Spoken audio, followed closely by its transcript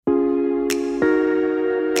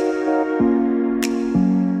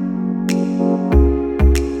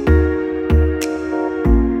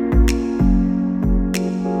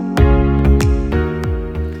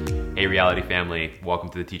Reality family, welcome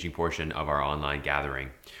to the teaching portion of our online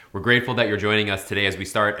gathering. We're grateful that you're joining us today as we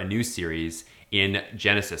start a new series in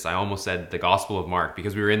Genesis. I almost said the Gospel of Mark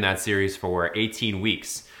because we were in that series for 18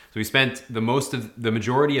 weeks. So we spent the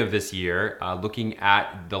majority of this year looking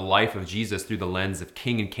at the life of Jesus through the lens of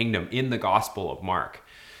King and Kingdom in the Gospel of Mark.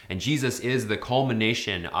 And Jesus is the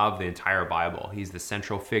culmination of the entire Bible. He's the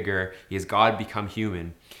central figure. He is God become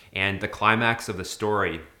human and the climax of the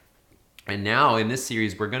story. And now in this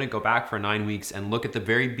series, we're going to go back for 9 weeks and look at the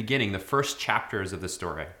very beginning, the first chapters of the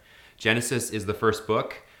story. Genesis is the first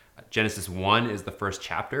book. Genesis 1 is the first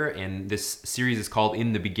chapter. And this series is called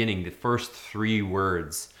In the Beginning, the first 3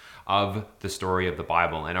 words of the story of the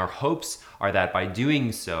Bible. And our hopes are that by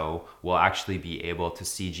doing so, we'll actually be able to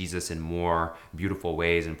see Jesus in more beautiful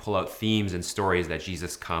ways and pull out themes and stories that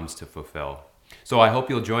Jesus comes to fulfill. So I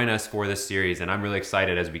hope you'll join us for this series, and I'm really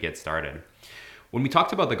excited as we get started. When we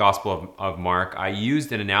talked about the Gospel of Mark, I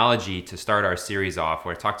used an analogy to start our series off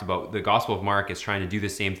where I talked about the Gospel of Mark is trying to do the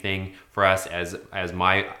same thing for us as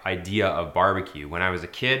my idea of barbecue. When I was a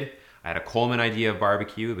kid, I had a Coleman idea of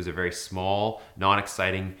barbecue. It was a very small,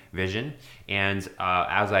 non-exciting vision. And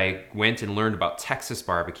as I went and learned about Texas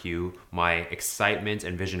barbecue, my excitement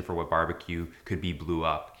and vision for what barbecue could be blew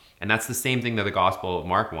up. And that's the same thing that the Gospel of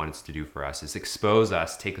Mark wants to do for us, is expose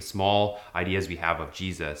us, take the small ideas we have of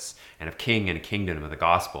Jesus and of King and Kingdom of the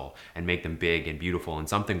Gospel and make them big and beautiful and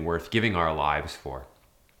something worth giving our lives for.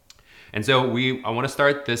 And so I want to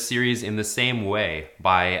start this series in the same way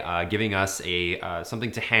by giving us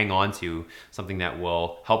something to hang on to, something that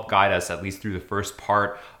will help guide us at least through the first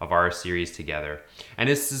part of our series together. And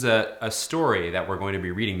this is a story that we're going to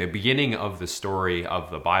be reading, the beginning of the story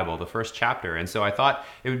of the Bible, the first chapter. And so I thought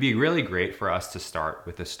it would be really great for us to start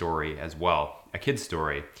with a story as well, a kid's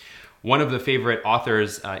story. One of the favorite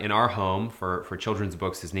authors in our home for children's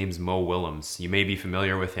books, his name's Mo Willems. You may be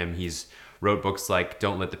familiar with him. He's wrote books like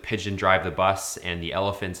Don't Let the Pigeon Drive the Bus and the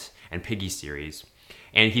Elephant and Piggy series.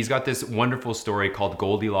 And he's got this wonderful story called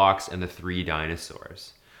Goldilocks and the Three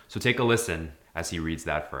Dinosaurs. So take a listen as he reads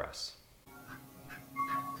that for us.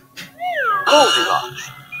 Goldilocks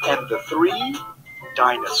and the Three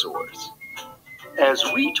Dinosaurs, as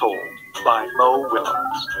retold by Mo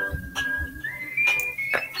Willems.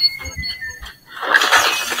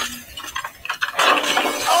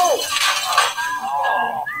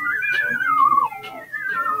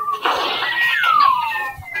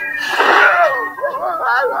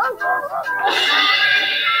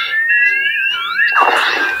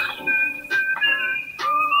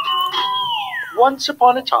 Once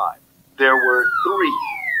upon a time, there were 3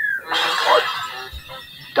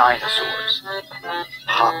 dinosaurs.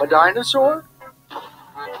 Papa Dinosaur,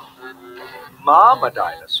 Mama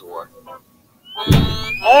Dinosaur,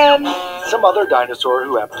 and some other dinosaur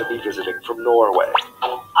who happened to be visiting from Norway.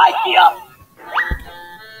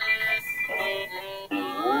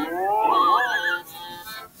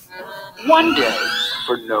 One day,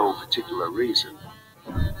 for no particular reason,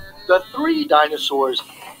 the 3 dinosaurs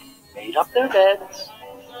made up their beds,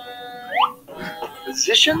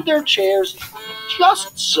 positioned their chairs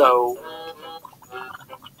just so,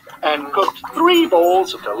 and cooked 3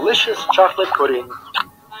 bowls of delicious chocolate pudding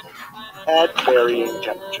at varying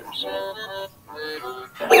temperatures.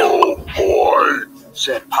 "Oh boy,"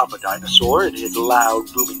 said Papa Dinosaur in his loud,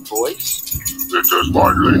 booming voice. "It is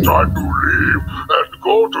finally time to leave and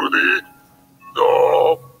go to the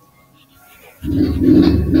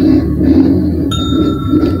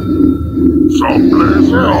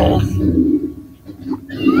someplace else."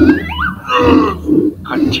 "Yes,"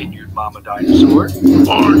 continued Mama Dinosaur, "I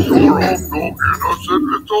sure hope no innocent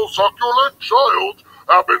little succulent child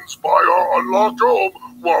happens by our unlocked home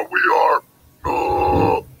while we are,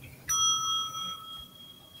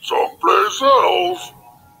 someplace else."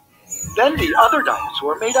 Then the other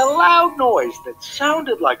dinosaur made a loud noise that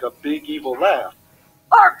sounded like a big evil laugh.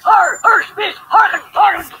 "Arr, arr, Hirschfish, harling,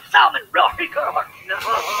 tarling, salmon,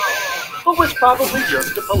 but was probably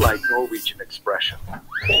just a polite Norwegian expression.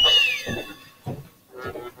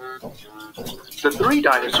 The 3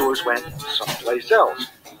 dinosaurs went someplace else,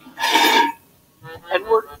 and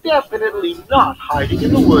were definitely not hiding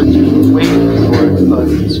in the woods waiting for an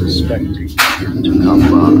unsuspecting to come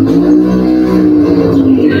by.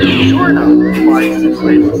 Sure enough, 5 minutes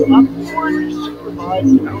later, a poorly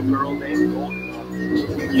supervised little girl named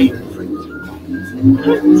Goldilocks came freezing.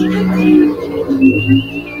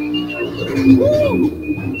 "Ooh,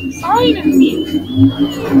 finally! 2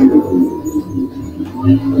 miles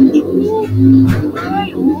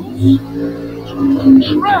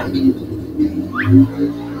track.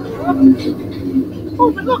 Oh,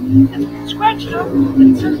 but look, it's scratched up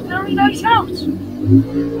and it says very nice house.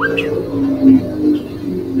 Tracy,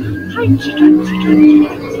 Tracy, Tracy, Tracy.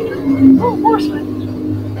 Oh, horseman.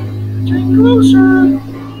 Getting closer.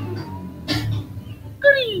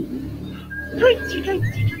 Goody. Tracy,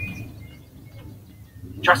 Tracy, Tracy.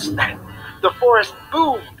 Just then, the forest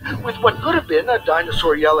boomed with what could have been a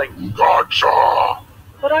dinosaur yelling, "Gotcha!"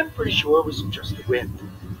 But I'm pretty sure it was just the wind.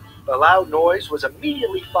 The loud noise was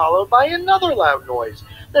immediately followed by another loud noise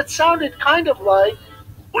that sounded kind of like,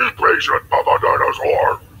 "Be patient, Mama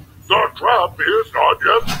Dinosaur. The trap is not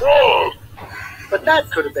yet sprung." But that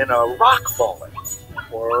could have been a rock falling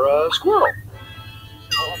or a squirrel.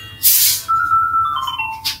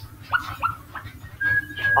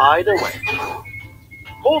 Either way,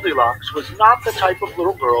 Goldilocks was not the type of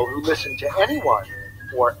little girl who listened to anyone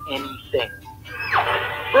or anything.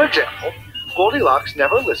 For example, Goldilocks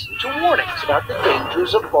never listened to warnings about the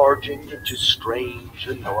dangers of barging into strange,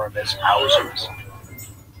 enormous houses.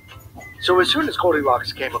 So as soon as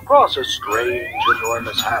Goldilocks came across a strange,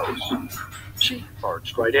 enormous house, she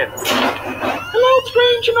barged right in. "Hello,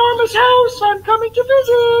 strange, enormous house. I'm coming to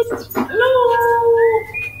visit. Hello."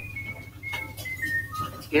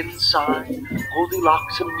 Inside,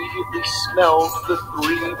 Goldilocks immediately smelled the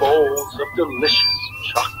 3 bowls of delicious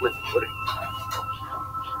chocolate pudding.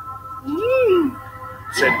 "Mmm,"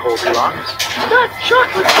 said Goldilocks. "That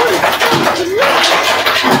chocolate pudding is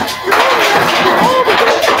delicious. You only have to get all the way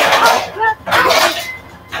out that."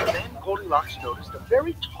 And then Goldilocks noticed a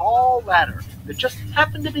very tall ladder that just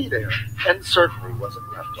happened to be there, and certainly wasn't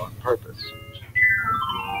left on purpose.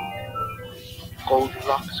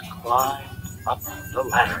 Goldilocks climbed up the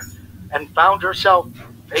ladder and found herself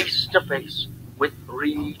face to face with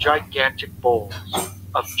 3 gigantic bowls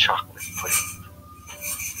of chocolate pudding.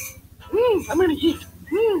 I'm gonna eat.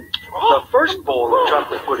 The first bowl of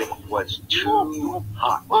chocolate pudding was too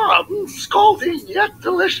hot. Scalding yet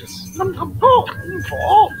delicious.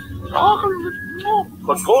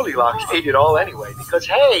 But Goldilocks ate it all anyway because,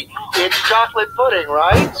 hey, it's chocolate pudding,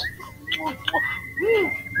 right?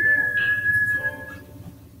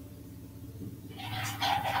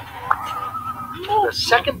 The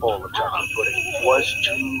second bowl of chocolate pudding was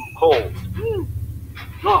too cold.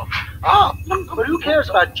 But who cares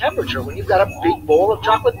about temperature when you've got a big bowl of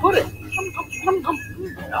chocolate pudding?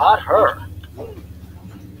 Not her.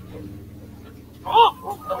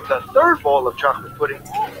 The third bowl of chocolate pudding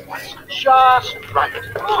was just right.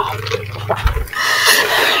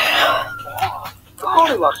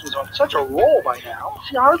 Goldilocks was on such a roll by now,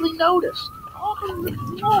 she hardly noticed.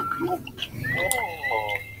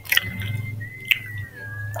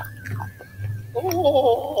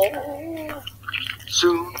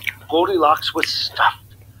 Soon, Goldilocks was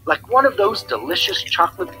stuffed like one of those delicious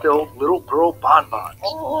chocolate-filled little girl bonbons.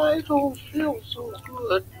 I don't feel so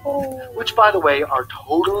good. Which, by the way, are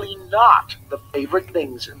totally not the favorite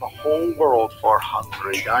things in the whole world for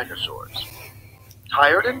hungry dinosaurs.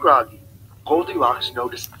 Tired and groggy, Goldilocks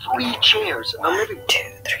noticed 3 chairs in the living room.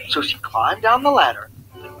 So she climbed down the ladder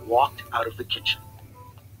and walked out of the kitchen.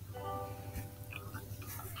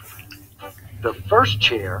 The first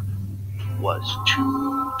chair was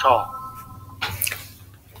too tall.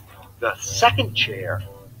 The second chair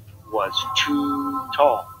was too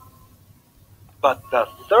tall. But the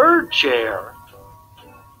third chair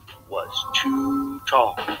was too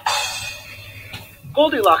tall.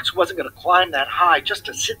 Goldilocks wasn't going to climb that high just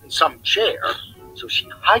to sit in some chair, so she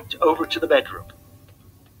hiked over to the bedroom.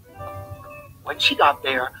 When she got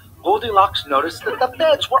there, Goldilocks noticed that the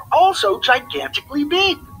beds were also gigantically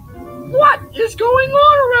big. "What is going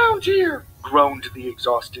on around here?" groaned the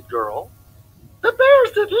exhausted girl. "The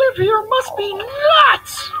bears that live here must be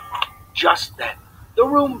nuts!" Just then, the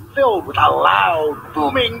room filled with a loud,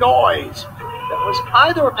 booming noise that was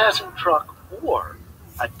either a passing truck or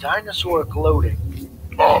a dinosaur gloating.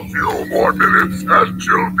 "A few more minutes and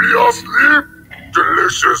you'll be asleep.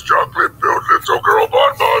 Delicious chocolate-filled little girl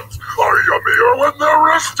bonbons are yummier when they're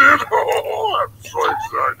rested." Oh, I'm so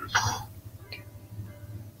excited.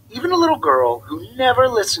 Even a little girl who never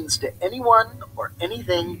listens to anyone or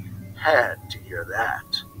anything had to hear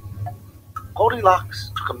that.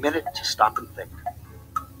 Goldilocks took a minute to stop and think,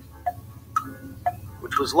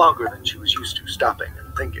 which was longer than she was used to stopping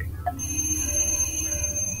and thinking.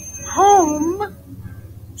 Home,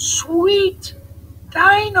 sweet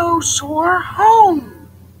dinosaur home.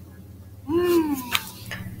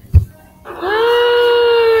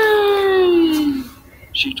 Hey,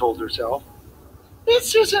 she told herself.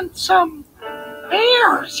 This isn't some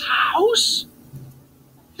bear's house.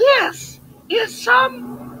 This is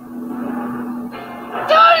some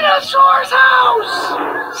dinosaur's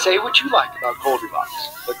house! Say what you like about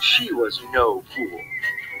Goldilocks, but she was no fool.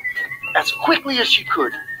 As quickly as she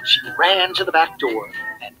could, she ran to the back door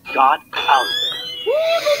and got out of there.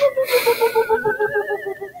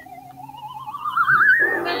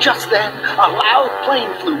 Just then, a loud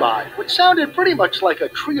plane flew by, which sounded pretty much like a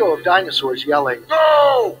trio of dinosaurs yelling,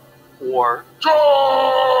 "Go!" or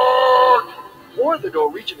 "George!" or the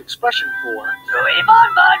Norwegian expression for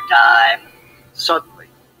time. Suddenly,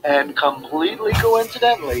 and completely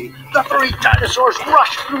coincidentally, the three dinosaurs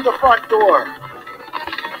rushed through the front door.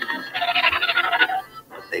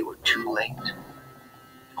 But they were too late.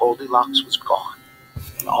 Goldilocks was gone,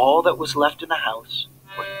 and all that was left in the house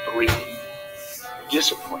were three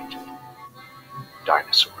disappointed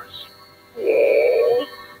dinosaurs. The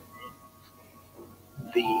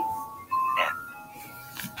end.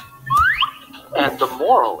 And the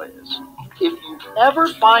moral is, if you ever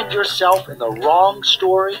find yourself in the wrong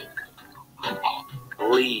story,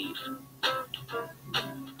 leave. And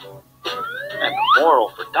the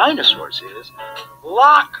moral for dinosaurs is,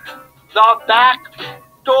 lock the back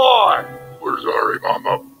door. We're sorry,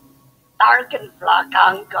 Mama.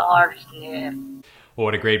 Well,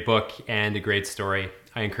 what a great book and a great story.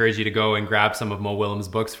 I encourage you to go and grab some of Mo Willems'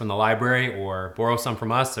 books from the library, or borrow some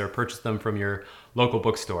from us, or purchase them from your local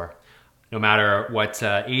bookstore. No matter what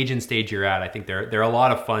age and stage you're at, I think they're a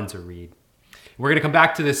lot of fun to read. We're going to come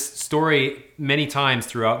back to this story many times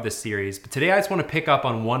throughout this series, but today I just want to pick up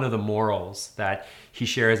on one of the morals that he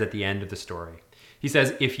shares at the end of the story. He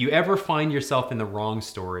says, if you ever find yourself in the wrong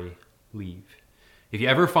story, leave. If you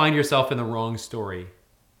ever find yourself in the wrong story,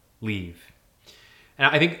 leave. And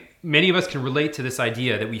I think many of us can relate to this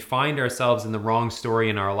idea that we find ourselves in the wrong story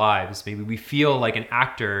in our lives. Maybe we feel like an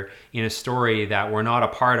actor in a story that we're not a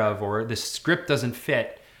part of, or the script doesn't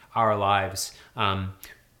fit our lives.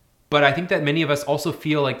 But I think that many of us also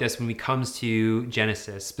feel like this when it comes to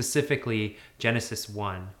Genesis, specifically Genesis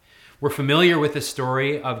 1. We're familiar with the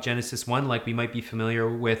story of Genesis 1 like we might be familiar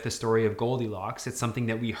with the story of Goldilocks. It's something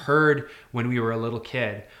that we heard when we were a little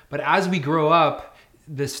kid. But as we grow up,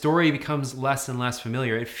 the story becomes less and less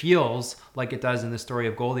familiar. It feels like it does in the story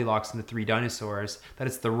of Goldilocks and the three dinosaurs, that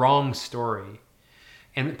it's the wrong story.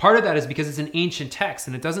 And part of that is because it's an ancient text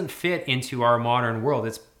and it doesn't fit into our modern world.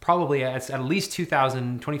 It's at least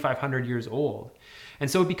 2,500 years old. And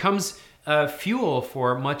so it becomes fuel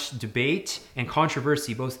for much debate and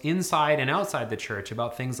controversy, both inside and outside the church,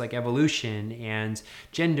 about things like evolution and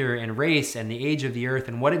gender and race and the age of the earth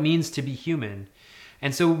and what it means to be human.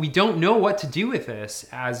 And so we don't know what to do with this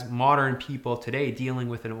as modern people today dealing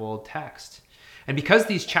with an old text. And because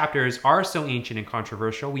these chapters are so ancient and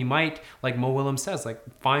controversial, we might, like Mo Willems says,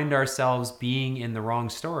 find ourselves being in the wrong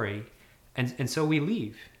story. And so we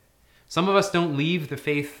leave. Some of us don't leave the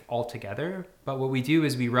faith altogether, but what we do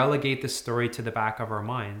is we relegate the story to the back of our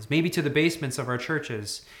minds, maybe to the basements of our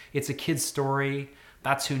churches. It's a kid's story.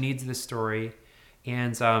 That's who needs this story.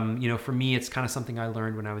 And, for me, it's kind of something I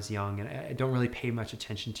learned when I was young, and I don't really pay much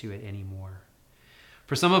attention to it anymore.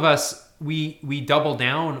 For some of us, we double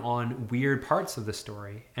down on weird parts of the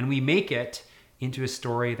story, and we make it into a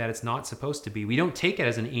story that it's not supposed to be. We don't take it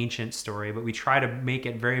as an ancient story, but we try to make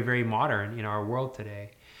it very, very modern in our world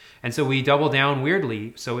today. And so we double down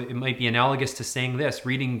weirdly. So it might be analogous to saying this,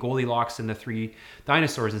 reading Goldilocks and the three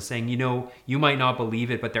dinosaurs and saying, you might not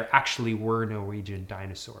believe it, but there actually were Norwegian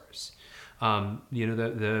dinosaurs.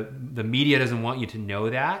 The media doesn't want you to know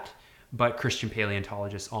that, but Christian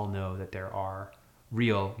paleontologists all know that there are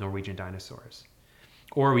real Norwegian dinosaurs.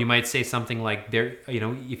 Or we might say something like,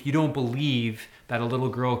 if you don't believe that a little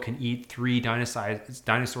girl can eat 3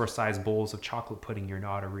 dinosaur-sized bowls of chocolate pudding, you're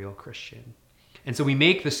not a real Christian. And so we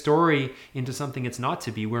make the story into something it's not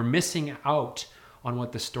to be. We're missing out on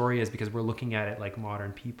what the story is because we're looking at it like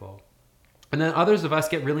modern people. And then others of us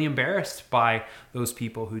get really embarrassed by those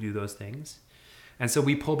people who do those things. And so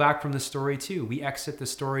we pull back from the story too. We exit the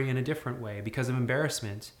story in a different way because of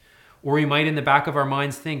embarrassment. Or we might in the back of our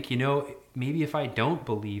minds think, maybe if I don't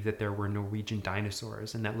believe that there were Norwegian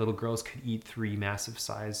dinosaurs and that little girls could eat 3 massive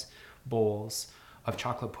size bowls of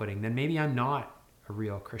chocolate pudding, then maybe I'm not a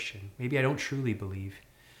real Christian. Maybe I don't truly believe.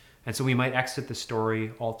 And so we might exit the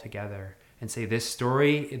story altogether and say, this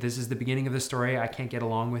is the beginning of the story. I can't get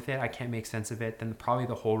along with it. I can't make sense of it. Then probably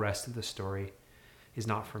the whole rest of the story is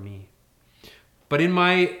not for me. But in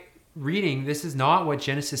my reading, this is not what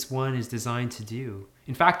Genesis 1 is designed to do.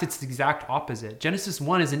 In fact, it's the exact opposite. Genesis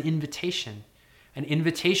 1 is an invitation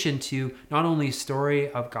to not only a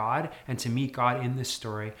story of God and to meet God in this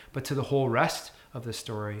story, but to the whole rest of the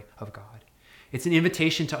story of God. It's an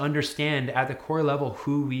invitation to understand at the core level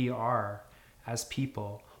who we are as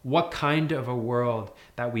people, what kind of a world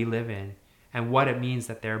that we live in, and what it means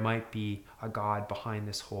that there might be a God behind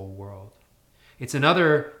this whole world. It's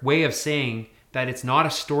another way of saying that it's not a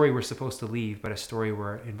story we're supposed to leave, but a story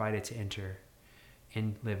we're invited to enter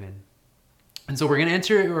and live in. And so we're going to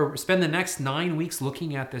enter or spend the next 9 weeks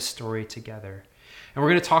looking at this story together. And we're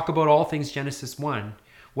going to talk about all things Genesis 1.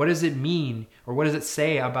 What does it mean, or what does it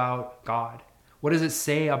say about God? What does it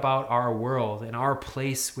say about our world and our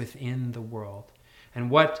place within the world? And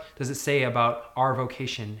what does it say about our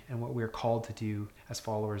vocation and what we're called to do as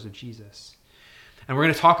followers of Jesus? And we're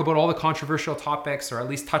going to talk about all the controversial topics, or at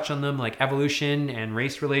least touch on them, like evolution and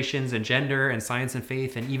race relations and gender and science and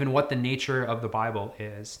faith, and even what the nature of the Bible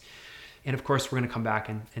is. And of course, we're going to come back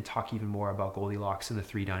and talk even more about Goldilocks and the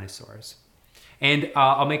three dinosaurs. And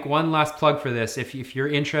I'll make one last plug for this. If you're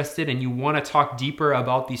interested and you want to talk deeper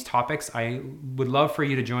about these topics, I would love for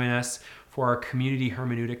you to join us for our community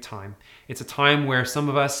hermeneutic time. It's a time where some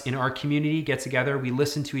of us in our community get together, we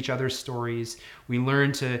listen to each other's stories, we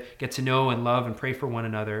learn to get to know and love and pray for one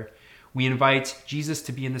another. We invite Jesus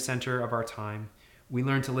to be in the center of our time. We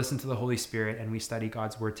learn to listen to the Holy Spirit, and we study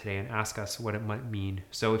God's word today and ask us what it might mean.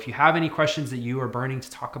 So if you have any questions that you are burning to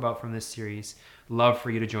talk about from this series, love for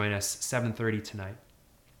you to join us 7:30 tonight.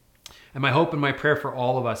 And my hope and my prayer for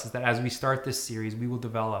all of us is that as we start this series, we will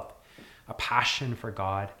develop a passion for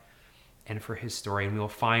God and for his story, and we will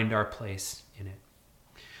find our place in it.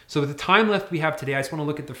 So with the time left we have today, I just want to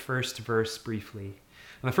look at the first verse briefly.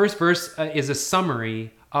 And the first verse is a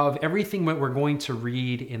summary of everything that we're going to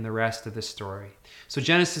read in the rest of the story. So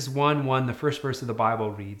Genesis 1:1, the first verse of the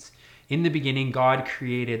Bible reads, "In the beginning, God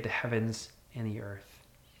created the heavens and the earth."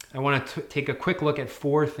 I want to take a quick look at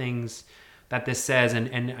 4 things that this says,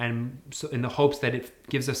 and so in the hopes that it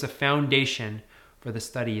gives us a foundation for the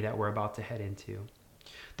study that we're about to head into.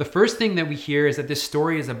 The first thing that we hear is that this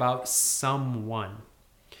story is about someone.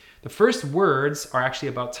 The first words are actually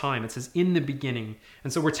about time. It says, "in the beginning."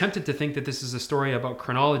 And so we're tempted to think that this is a story about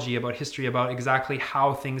chronology, about history, about exactly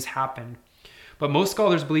how things happen. But most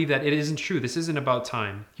scholars believe that it isn't true. This isn't about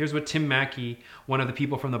time. Here's what Tim Mackey, one of the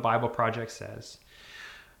people from the Bible Project, says.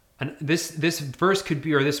 And this verse could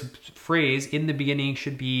be, or this phrase, "in the beginning,"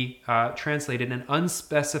 should be translated an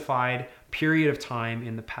unspecified period of time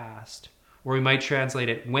in the past. Or we might translate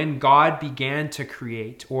it, "when God began to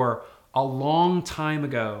create," or "a long time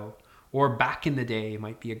ago," or "back in the day"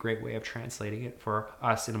 might be a great way of translating it for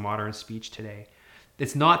us in modern speech today.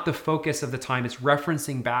 It's not the focus of the time. It's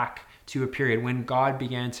referencing back to a period when God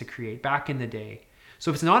began to create, back in the day. So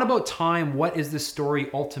if it's not about time, what is this story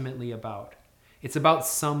ultimately about? It's about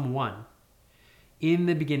someone. In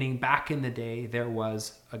the beginning, back in the day, there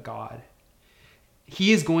was a God.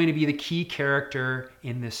 He is going to be the key character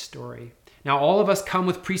in this story. Now, all of us come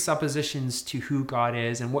with presuppositions to who God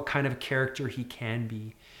is and what kind of character he can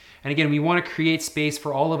be. And again, we want to create space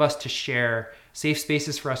for all of us to share, safe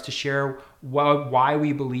spaces for us to share why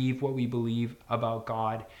we believe what we believe about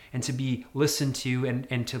God, and to be listened to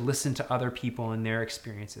and to listen to other people and their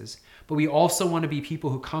experiences. But we also want to be people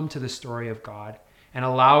who come to the story of God and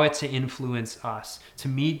allow it to influence us, to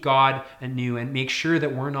meet God anew and make sure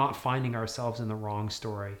that we're not finding ourselves in the wrong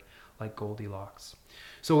story like Goldilocks.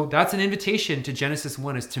 So that's an invitation to Genesis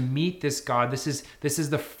 1, is to meet this God. This is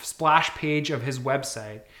the splash page of his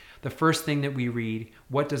website. The first thing that we read,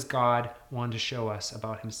 what does God want to show us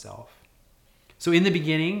about himself? So in the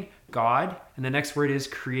beginning, God, and the next word is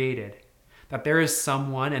created. That there is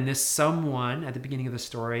someone, and this someone at the beginning of the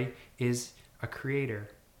story is a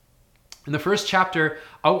creator. And the first chapter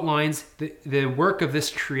outlines the work of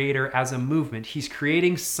this creator as a movement. He's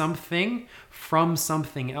creating something from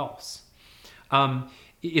something else.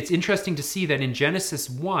 It's interesting to see that in Genesis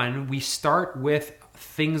 1, we start with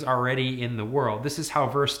things already in the world. This is how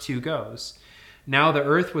verse 2 goes. "Now the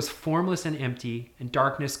earth was formless and empty, and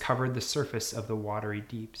darkness covered the surface of the watery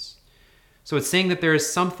deeps." So it's saying that there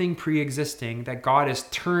is something pre-existing that God is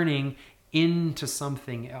turning into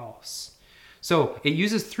something else. So it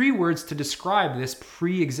uses 3 words to describe this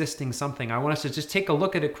pre-existing something. I want us to just take a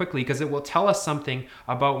look at it quickly because it will tell us something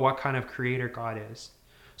about what kind of creator God is.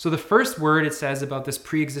 So the first word it says about this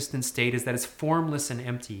pre-existent state is that it's formless and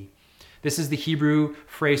empty. This is the Hebrew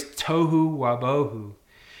phrase tohu wabohu.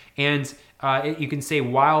 And you can say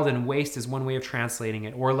wild and waste is one way of translating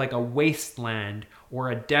it, or like a wasteland, or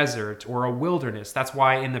a desert, or a wilderness. That's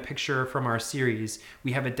why in the picture from our series,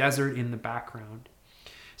 we have a desert in the background.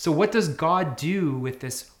 So what does God do with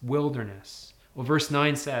this wilderness? Well, verse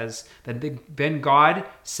 9 says that then God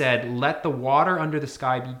said, "Let the water under the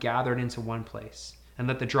sky be gathered into one place, and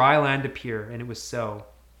let the dry land appear," and it was so.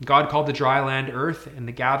 God called the dry land earth, and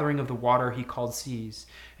the gathering of the water he called seas,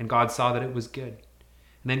 and God saw that it was good.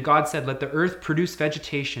 And then God said, "Let the earth produce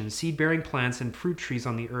vegetation, seed-bearing plants, and fruit trees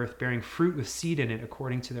on the earth, bearing fruit with seed in it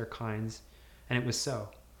according to their kinds." And it was so.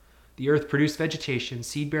 The earth produced vegetation,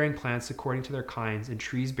 seed-bearing plants according to their kinds, and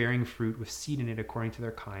trees bearing fruit with seed in it according to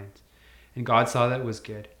their kinds. And God saw that it was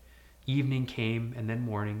good. Evening came, and then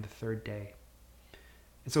morning, the third day.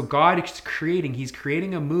 And so God is creating, he's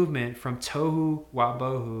creating a movement from tohu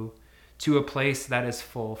wabohu to a place that is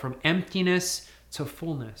full, from emptiness to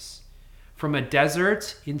fullness, from a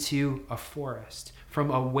desert into a forest, from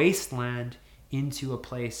a wasteland into a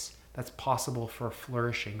place that's possible for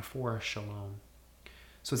flourishing, for shalom.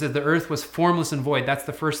 So it says the earth was formless and void. That's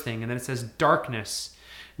the first thing. And then it says darkness.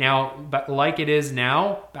 Now, but like it is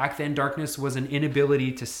now, back then darkness was an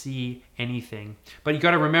inability to see anything. But you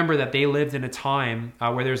got to remember that they lived in a time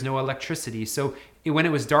where there's no electricity. So when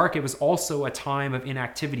it was dark, it was also a time of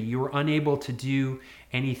inactivity. You were unable to do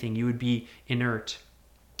anything. You would be inert.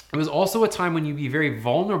 It was also a time when you'd be very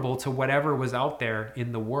vulnerable to whatever was out there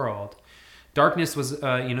in the world. Darkness was,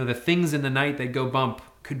 the things in the night that go bump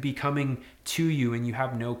could be coming to you and you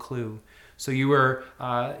have no clue. So you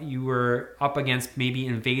were up against maybe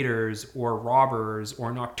invaders or robbers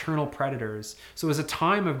or nocturnal predators. So it was a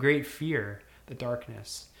time of great fear, the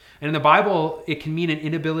darkness. And in the Bible, it can mean an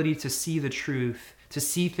inability to see the truth, to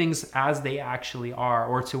see things as they actually are,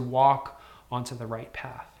 or to walk onto the right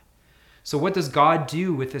path. So what does God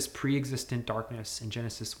do with this pre-existent darkness in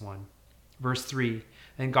Genesis 1? Verse 3,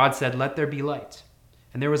 and God said, "Let there be light."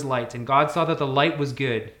 And there was light, and God saw that the light was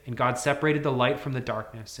good, and God separated the light from the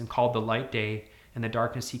darkness, and called the light day, and the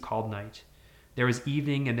darkness he called night. There was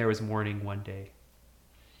evening and there was morning one day.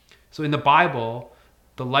 So in the Bible,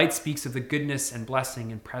 the light speaks of the goodness and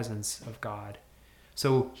blessing and presence of God.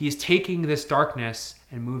 So he's taking this darkness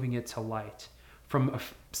and moving it to light, from a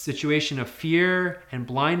situation of fear and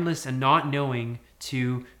blindness and not knowing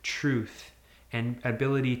to truth and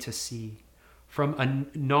ability to see, from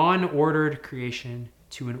a non-ordered creation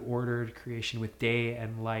to an ordered creation with day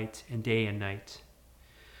and light and day and night.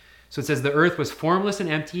 So it says the earth was formless and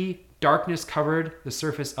empty, darkness covered the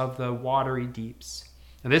surface of the watery deeps.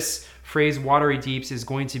 Now this phrase, watery deeps, is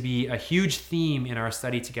going to be a huge theme in our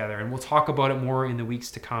study together, and we'll talk about it more in the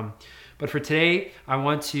weeks to come. But for today, I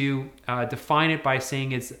want to define it by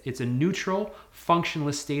saying it's a neutral,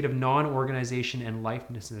 functionless state of non-organization and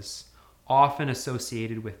lifelessness, often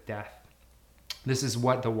associated with death. This is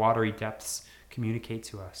what the watery depths communicate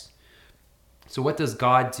to us. So what does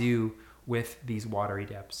God do with these watery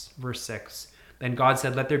depths? Verse 6, then God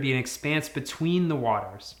said, "Let there be an expanse between the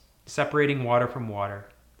waters, separating water from water."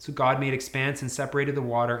 So God made expanse and separated the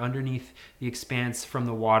water underneath the expanse from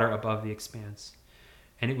the water above the expanse.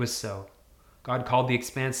 And it was so. God called the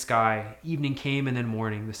expanse sky. Evening came and then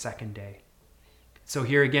morning, the second day. So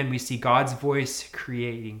here again, we see God's voice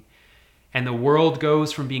creating. And the world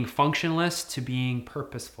goes from being functionless to being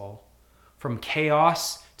purposeful, from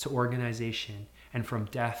chaos to organization, and from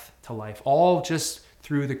death to life, all just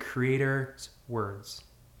through the Creator's words.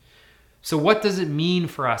 So what does it mean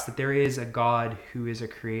for us that there is a God who is a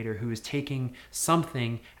creator, who is taking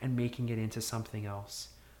something and making it into something else?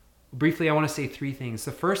 Briefly, I want to say three things.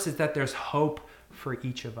 The first is that there's hope for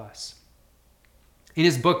each of us. In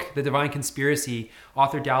his book, The Divine Conspiracy,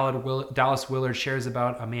 author Dallas Willard shares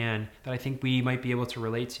about a man that I think we might be able to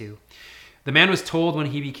relate to. The man was told when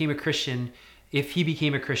he became a Christian, if he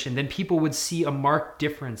became a Christian, then people would see a marked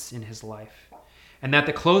difference in his life. And that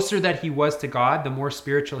the closer that he was to God, the more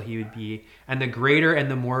spiritual he would be, and the greater and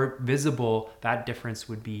the more visible that difference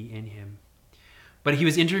would be in him. But he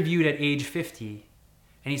was interviewed at age 50,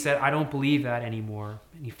 and he said, "I don't believe that anymore."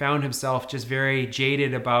 And he found himself just very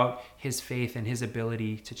jaded about his faith and his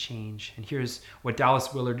ability to change. And here's what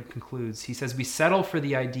Dallas Willard concludes. He says, "We settle for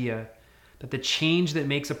the idea that the change that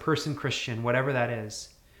makes a person Christian, whatever that is,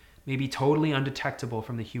 may be totally undetectable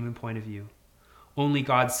from the human point of view. Only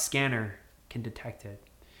God's scanner can detect it."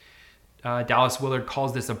 Dallas Willard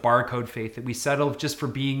calls this a barcode faith, that we settle just for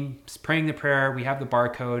praying the prayer, we have the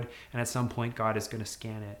barcode, and at some point God is going to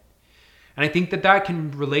scan it. And I think that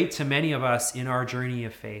can relate to many of us in our journey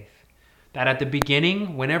of faith. That at the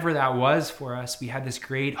beginning, whenever that was for us, we had this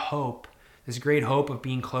great hope of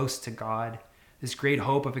being close to God, this great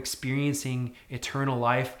hope of experiencing eternal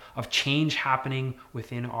life, of change happening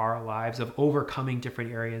within our lives, of overcoming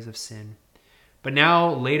different areas of sin. But now,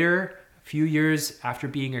 later, a few years after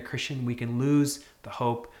being a Christian, we can lose the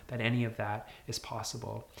hope that any of that is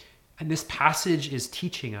possible. And this passage is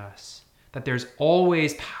teaching us that there's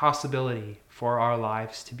always possibility for our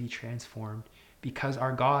lives to be transformed because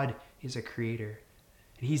our God is a creator.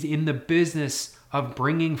 And he's in the business of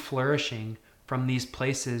bringing flourishing from these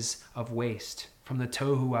places of waste, from the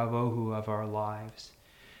tohu avohu of our lives.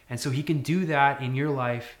 And so he can do that in your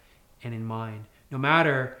life and in mine. No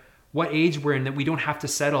matter what age we're in, that we don't have to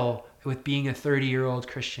settle with being a 30-year-old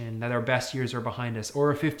Christian, that our best years are behind us,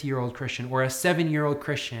 or a 50-year-old Christian, or a 7-year-old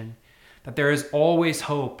Christian, that there is always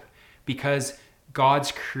hope because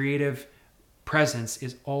God's creative presence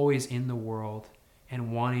is always in the world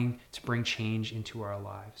and wanting to bring change into our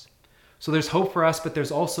lives. So there's hope for us, but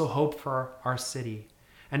there's also hope for our city.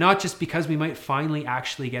 And not just because we might finally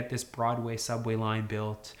actually get this Broadway subway line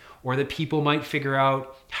built, or that people might figure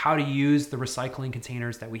out how to use the recycling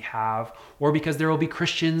containers that we have, or because there will be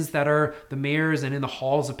Christians that are the mayors and in the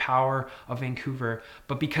halls of power of Vancouver,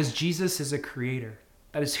 but because Jesus is a creator.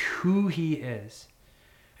 That is who he is.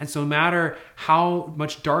 And so no matter how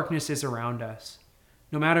much darkness is around us,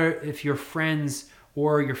 no matter if your friends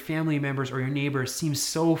or your family members or your neighbors seem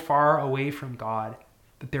so far away from God,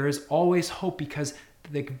 that there is always hope because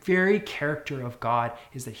the very character of God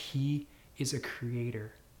is that he is a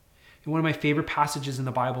creator. And one of my favorite passages in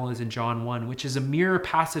the Bible is in John 1, which is a mirror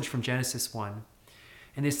passage from Genesis 1.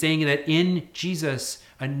 And it's saying that in Jesus,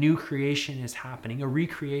 a new creation is happening, a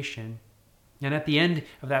recreation. And at the end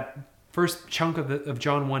of that first chunk of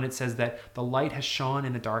John 1, it says that the light has shone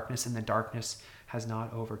in the darkness and the darkness has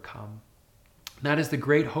not overcome. And that is the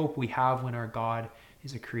great hope we have when our God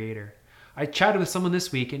is a creator. I chatted with someone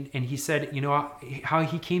this week and he said, how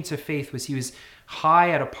he came to faith was he was high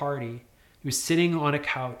at a party. He was sitting on a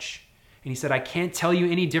couch and he said, I can't tell you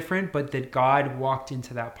any different, but that God walked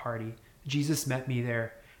into that party. Jesus met me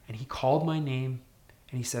there and he called my name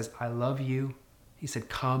and he says, I love you. He said,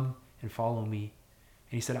 come and follow me.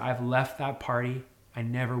 And he said, I've left that party. I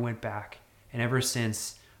never went back. And ever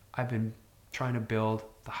since, I've been trying to build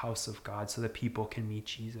the house of God so that people can meet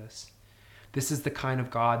Jesus. This is the kind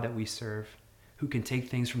of God that we serve, who can take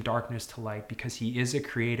things from darkness to light. Because he is a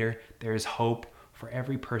creator, there is hope for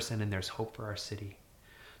every person and there's hope for our city.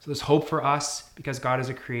 So there's hope for us because God is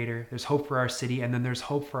a creator. There's hope for our city, and then there's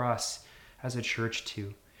hope for us as a church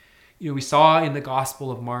too. We saw in the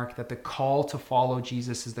Gospel of Mark that the call to follow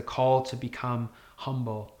Jesus is the call to become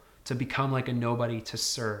humble, to become like a nobody, to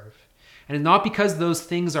serve. And it's not because those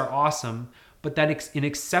things are awesome, but that in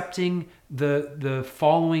accepting the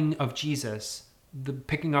following of Jesus, the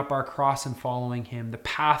picking up our cross and following him, the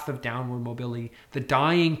path of downward mobility, the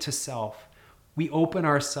dying to self, we open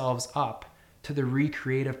ourselves up to the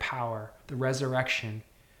recreative power, the resurrection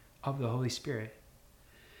of the Holy Spirit.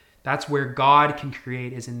 That's where God can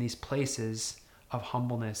create, is in these places of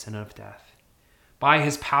humbleness and of death. By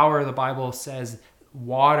his power, the Bible says,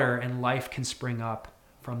 water and life can spring up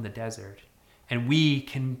from the desert. And we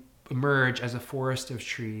can emerge as a forest of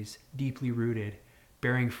trees, deeply rooted,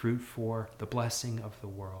 bearing fruit for the blessing of the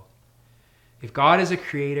world. If God is a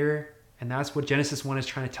creator, and that's what Genesis 1 is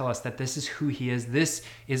trying to tell us, that this is who he is, this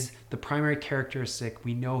is the primary characteristic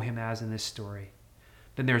we know him as in this story,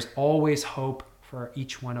 then there's always hope for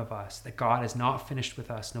each one of us, that God is not finished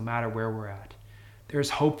with us no matter where we're at. There's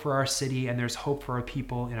hope for our city, and there's hope for our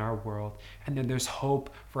people in our world, and then there's hope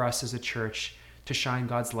for us as a church to shine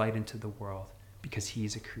God's light into the world because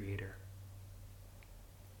he's a creator.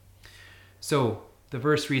 So the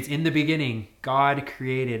verse reads, in the beginning, God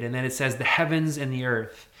created, and then it says the heavens and the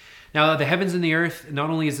earth. Now, the heavens and the earth, not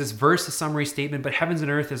only is this verse a summary statement, but heavens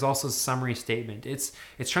and earth is also a summary statement. It's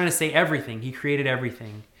trying to say everything. He created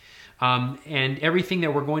everything. And everything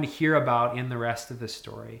that we're going to hear about in the rest of the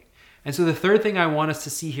story. And so the third thing I want us to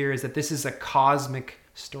see here is that this is a cosmic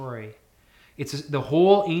story. It's the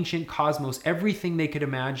whole ancient cosmos, everything they could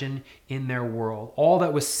imagine in their world, all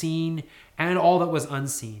that was seen and all that was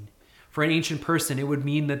unseen. For an ancient person, it would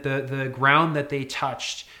mean that the ground that they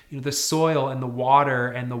touched, the soil and the water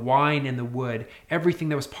and the wine and the wood, everything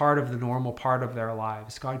that was part of the normal part of their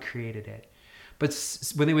lives, God created it. But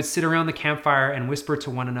when they would sit around the campfire and whisper to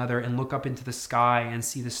one another and look up into the sky and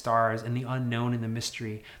see the stars and the unknown and the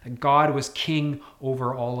mystery, that God was king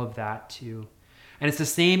over all of that too. And it's the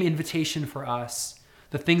same invitation for us.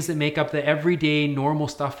 The things that make up the everyday normal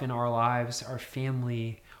stuff in our lives, our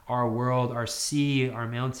family, our world, our sea, our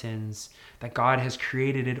mountains, that God has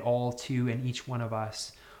created it all too in each one of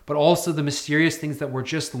us. But also the mysterious things that we're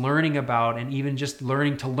just learning about and even just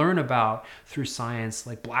learning to learn about through science,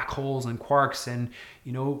 like black holes and quarks and,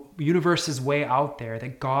 universes way out there,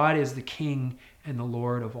 that God is the king and the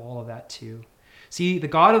Lord of all of that too. See, the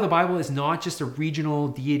God of the Bible is not just a regional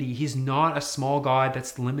deity. He's not a small God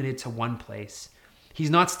that's limited to one place. He's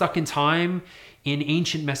not stuck in time in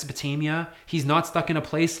ancient Mesopotamia. He's not stuck in a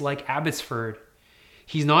place like Abbotsford.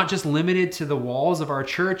 He's not just limited to the walls of our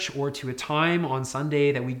church or to a time on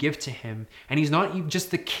Sunday that we give to him. And he's not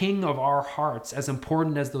just the king of our hearts, as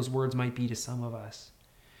important as those words might be to some of us.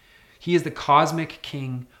 He is the cosmic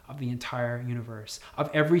king of the entire universe, of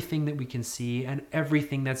everything that we can see and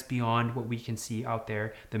everything that's beyond what we can see out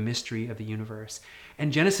there, the mystery of the universe.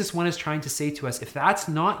 And Genesis 1 is trying to say to us, if that's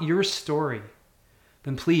not your story,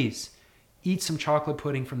 then please eat some chocolate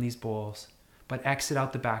pudding from these bowls, but exit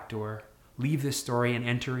out the back door, leave this story and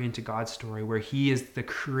enter into God's story, where he is the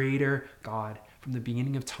creator God from the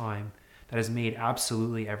beginning of time that has made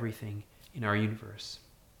absolutely everything in our universe.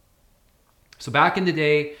 So back in the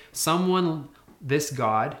day, this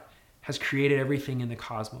God, has created everything in the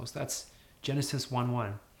cosmos. That's Genesis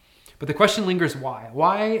 1:1. But the question lingers, why?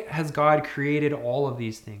 Why has God created all of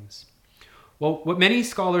these things? Well, what many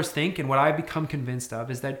scholars think, and what I've become convinced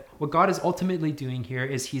of, is that what God is ultimately doing here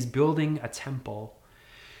is he's building a temple.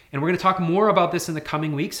 And we're going to talk more about this in the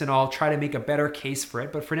coming weeks, and I'll try to make a better case for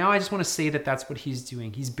it. But for now, I just want to say that that's what he's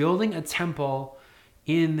doing. He's building a temple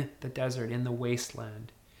in the desert, in the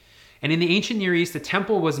wasteland. And in the ancient Near East, the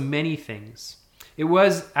temple was many things. It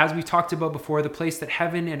was, as we talked about before, the place that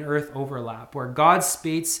heaven and earth overlap, where God's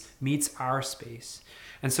space meets our space.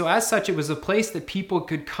 And so as such, it was a place that people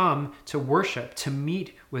could come to worship, to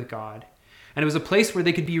meet with God. And it was a place where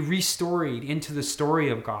they could be restored into the story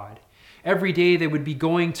of God. Every day they would be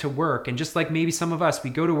going to work. And just like maybe some of us, we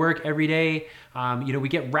go to work every day, we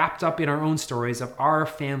get wrapped up in our own stories of our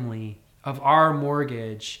family, of our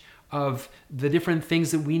mortgage, of the different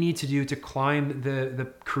things that we need to do to climb the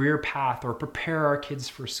career path or prepare our kids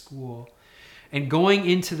for school. And going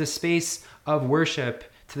into the space of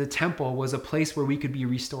worship to the temple was a place where we could be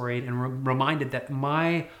restored and reminded that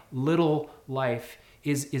my little life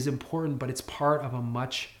is important, but it's part of a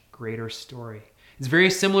much greater story. It's very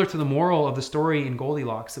similar to the moral of the story in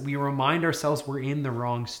Goldilocks, that we remind ourselves we're in the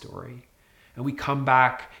wrong story. And we come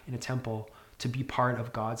back in a temple to be part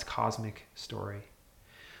of God's cosmic story.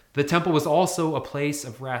 The temple was also a place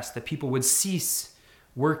of rest, that people would cease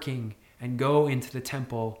working and go into the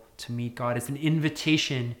temple to meet God. It's an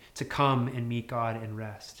invitation to come and meet God and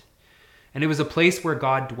rest. And it was a place where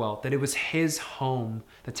God dwelt, that it was his home.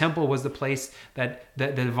 The temple was the place that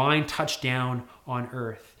the divine touched down on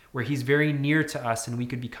earth, where he's very near to us and we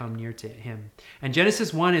could become near to him. And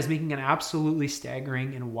Genesis 1 is making an absolutely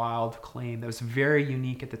staggering and wild claim that was very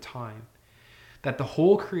unique at the time, that the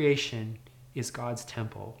whole creation is God's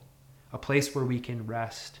temple, a place where we can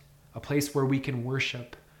rest, a place where we can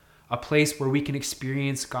worship, a place where we can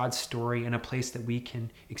experience God's story, and a place that we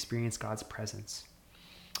can experience God's presence.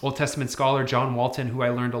 Old Testament scholar John Walton, who I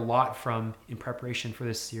learned a lot from in preparation for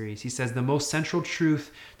this series, he says the most central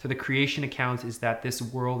truth to the creation account is that this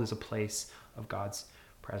world is a place of God's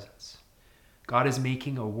presence. God is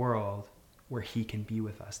making a world where he can be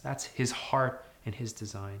with us. That's his heart and his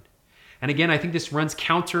design. And again, I think this runs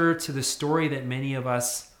counter to the story that many of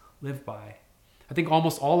us live by. I think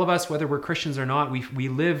almost all of us, whether we're Christians or not, we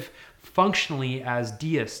live functionally as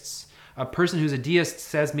deists. A person who's a deist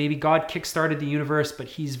says maybe God kickstarted the universe, but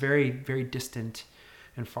he's very, very distant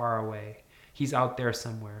and far away. He's out there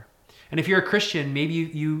somewhere. And if you're a Christian, maybe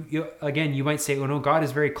you might say, oh no, God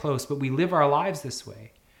is very close, but we live our lives this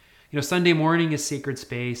way. Sunday morning is sacred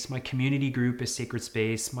space. My community group is sacred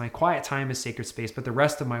space. My quiet time is sacred space, but the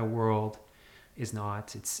rest of my world is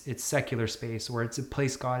not. It's secular space, or it's a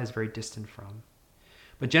place God is very distant from.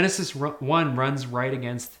 But Genesis 1 runs right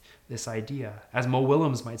against this idea. As Mo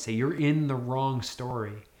Willems might say, you're in the wrong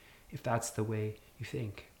story if that's the way you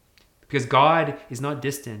think. Because God is not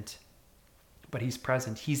distant, but he's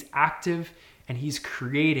present. He's active and he's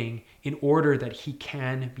creating in order that he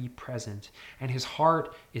can be present. And his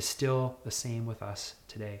heart is still the same with us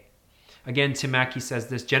today. Again, Tim Mackie says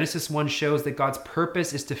this, Genesis 1 shows that God's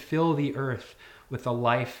purpose is to fill the earth with the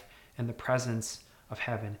life and the presence of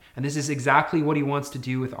heaven. And this is exactly what he wants to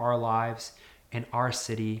do with our lives and our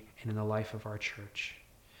city and in the life of our church.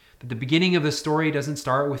 That the beginning of the story doesn't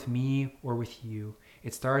start with me or with you.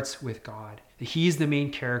 It starts with God. That he's the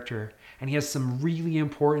main character, and he has some really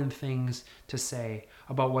important things to say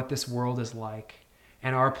about what this world is like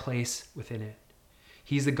and our place within it.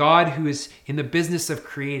 He's the God who is in the business of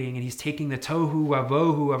creating, and he's taking the tohu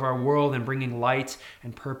wavohu of our world and bringing light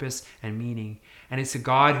and purpose and meaning. And it's a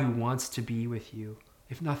God who wants to be with you.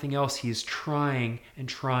 If nothing else, he is trying and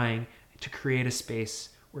trying to create a space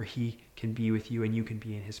where he can be with you and you can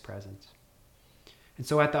be in his presence. And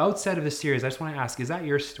so at the outset of the series, I just want to ask, is that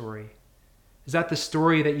your story? Is that the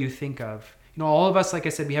story that you think of? All of us, like I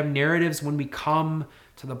said, we have narratives when we come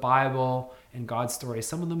to the Bible and God's story.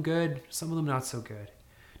 Some of them good, some of them not so good.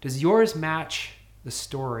 Does yours match the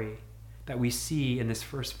story that we see in this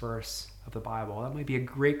first verse of the Bible? That might be a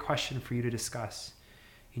great question for you to discuss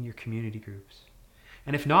in your community groups.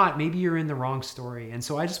 And if not, maybe you're in the wrong story. And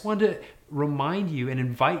so I just wanted to remind you and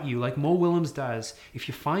invite you, like Mo Willems does, if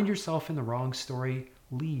you find yourself in the wrong story,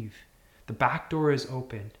 leave. The back door is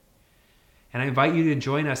open. And I invite you to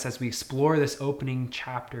join us as we explore this opening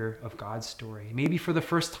chapter of God's story. Maybe for the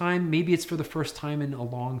first time, maybe it's for the first time in a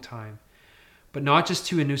long time. But not just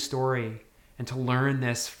to a new story and to learn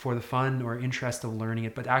this for the fun or interest of learning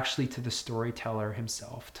it, but actually to the storyteller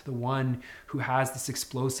himself, to the one who has this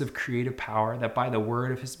explosive creative power that by the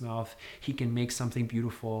word of his mouth, he can make something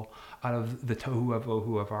beautiful out of the tohu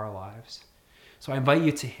avohu of our lives. So I invite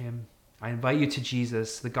you to him. I invite you to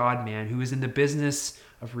Jesus, the God-man, who is in the business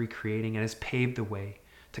of recreating and has paved the way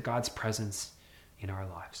to God's presence in our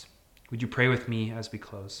lives. Would you pray with me as we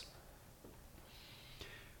close?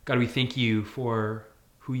 God, we thank you for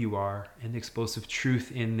who you are and the explosive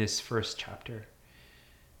truth in this first chapter.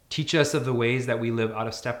 Teach us of the ways that we live out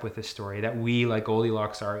of step with this story, that we, like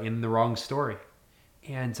Goldilocks, are in the wrong story.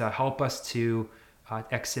 And help us to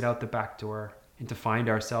exit out the back door and to find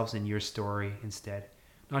ourselves in your story instead.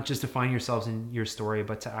 Not just to find yourselves in your story,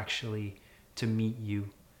 but to actually to meet you.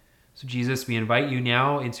 So Jesus, we invite you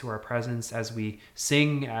now into our presence as we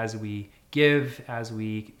sing, as we give, as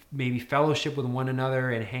we maybe fellowship with one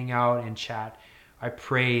another and hang out and chat. I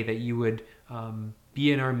pray that you would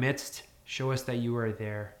be in our midst, show us that you are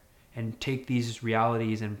there, and take these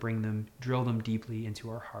realities and drill them deeply into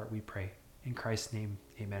our heart, we pray. In Christ's name,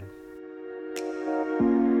 amen.